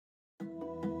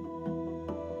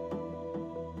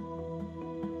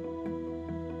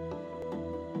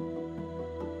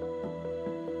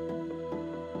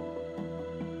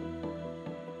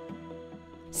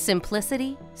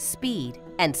Simplicity, speed,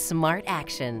 and smart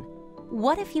action.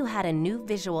 What if you had a new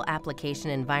visual application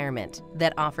environment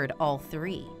that offered all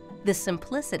three? The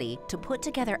simplicity to put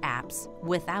together apps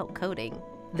without coding,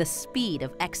 the speed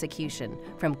of execution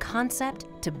from concept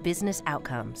to business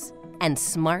outcomes, and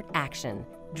smart action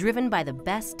driven by the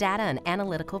best data and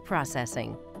analytical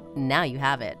processing. Now you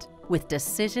have it with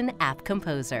Decision App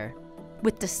Composer.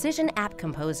 With Decision App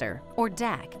Composer, or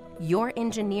DAC, your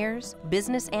engineers,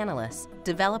 business analysts,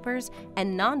 developers,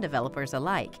 and non-developers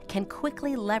alike can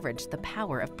quickly leverage the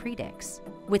power of predicts.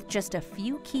 With just a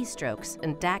few keystrokes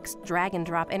and DAC's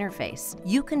drag-and-drop interface,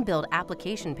 you can build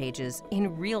application pages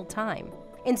in real time.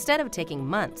 Instead of taking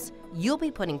months, you'll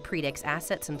be putting predicts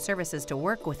assets and services to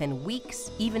work within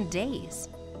weeks, even days.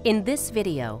 In this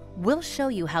video, we'll show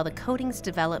you how the Coatings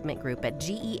Development Group at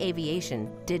GE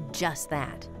Aviation did just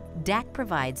that. DAC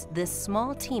provides this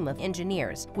small team of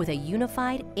engineers with a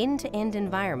unified end-to-end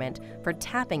environment for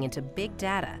tapping into big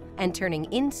data and turning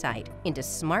insight into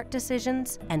smart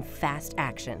decisions and fast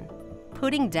action.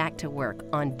 Putting DAC to work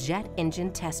on jet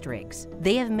engine test rigs,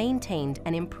 they have maintained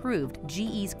and improved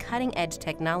GE's cutting-edge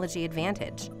technology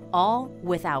advantage, all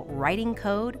without writing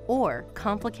code or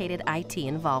complicated IT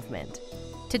involvement.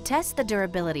 To test the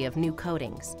durability of new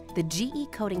coatings, the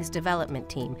GE Coatings Development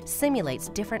Team simulates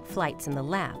different flights in the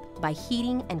lab by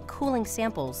heating and cooling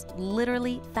samples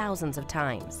literally thousands of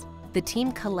times. The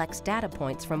team collects data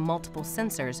points from multiple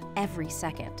sensors every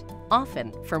second,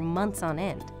 often for months on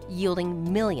end,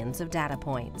 yielding millions of data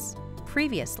points.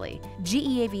 Previously,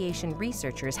 GE Aviation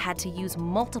researchers had to use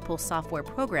multiple software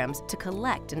programs to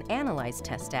collect and analyze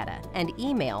test data, and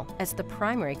email as the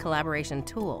primary collaboration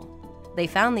tool. They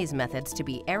found these methods to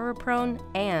be error-prone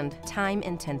and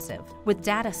time-intensive, with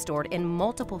data stored in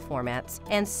multiple formats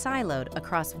and siloed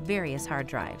across various hard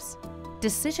drives.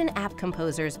 Decision App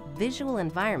Composer's visual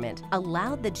environment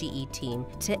allowed the GE team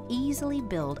to easily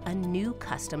build a new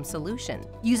custom solution,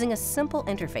 using a simple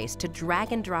interface to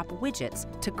drag and drop widgets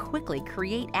to quickly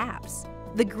create apps.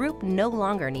 The group no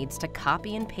longer needs to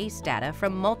copy and paste data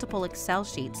from multiple Excel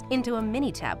sheets into a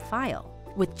Minitab file.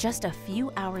 With just a few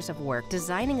hours of work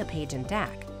designing a page in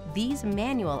DAC, these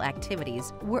manual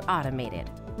activities were automated.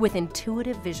 With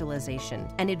intuitive visualization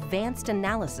and advanced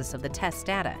analysis of the test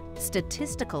data,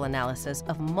 statistical analysis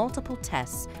of multiple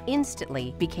tests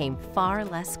instantly became far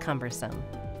less cumbersome.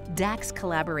 DAC's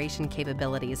collaboration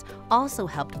capabilities also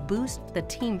helped boost the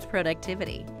team's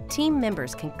productivity. Team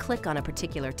members can click on a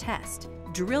particular test,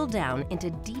 drill down into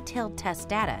detailed test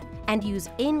data, and use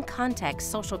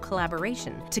in-context social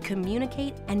collaboration to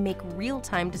communicate and make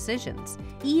real-time decisions,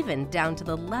 even down to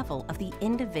the level of the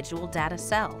individual data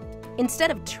cell.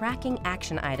 Instead of tracking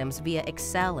action items via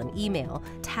Excel and email,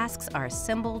 tasks are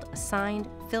assembled, assigned,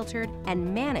 filtered,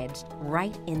 and managed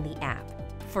right in the app.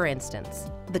 For instance,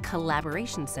 the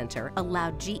Collaboration Center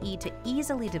allowed GE to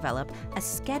easily develop a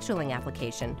scheduling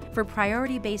application for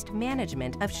priority-based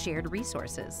management of shared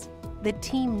resources. The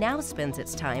team now spends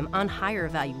its time on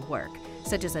higher-value work,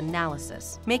 such as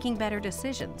analysis, making better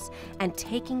decisions, and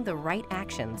taking the right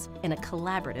actions in a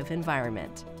collaborative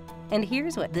environment. And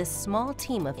here's what this small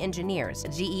team of engineers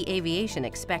at GE Aviation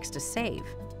expects to save: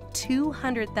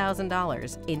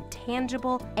 $200,000 in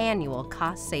tangible annual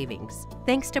cost savings,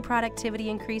 thanks to productivity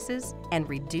increases and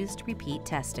reduced repeat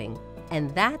testing. And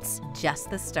that's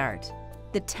just the start.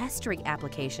 The test rig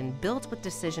application built with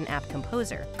Decision App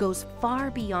Composer goes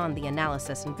far beyond the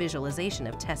analysis and visualization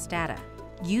of test data.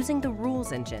 Using the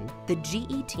rules engine, the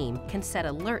GE team can set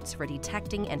alerts for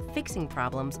detecting and fixing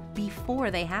problems before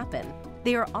they happen.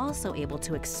 They are also able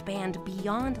to expand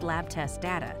beyond lab test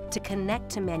data to connect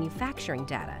to manufacturing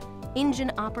data,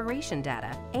 engine operation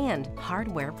data, and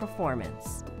hardware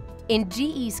performance. In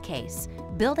GE's case,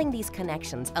 building these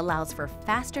connections allows for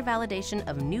faster validation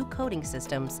of new coding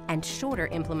systems and shorter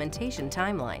implementation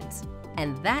timelines.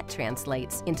 And that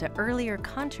translates into earlier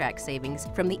contract savings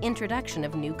from the introduction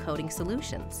of new coding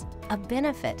solutions, a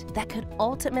benefit that could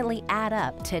ultimately add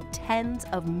up to tens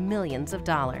of millions of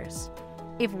dollars.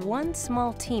 If one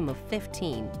small team of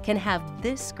 15 can have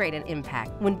this great an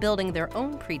impact when building their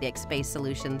own predicts-based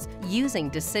solutions using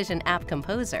Decision App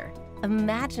Composer,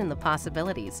 imagine the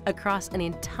possibilities across an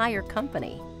entire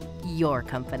company, your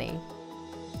company.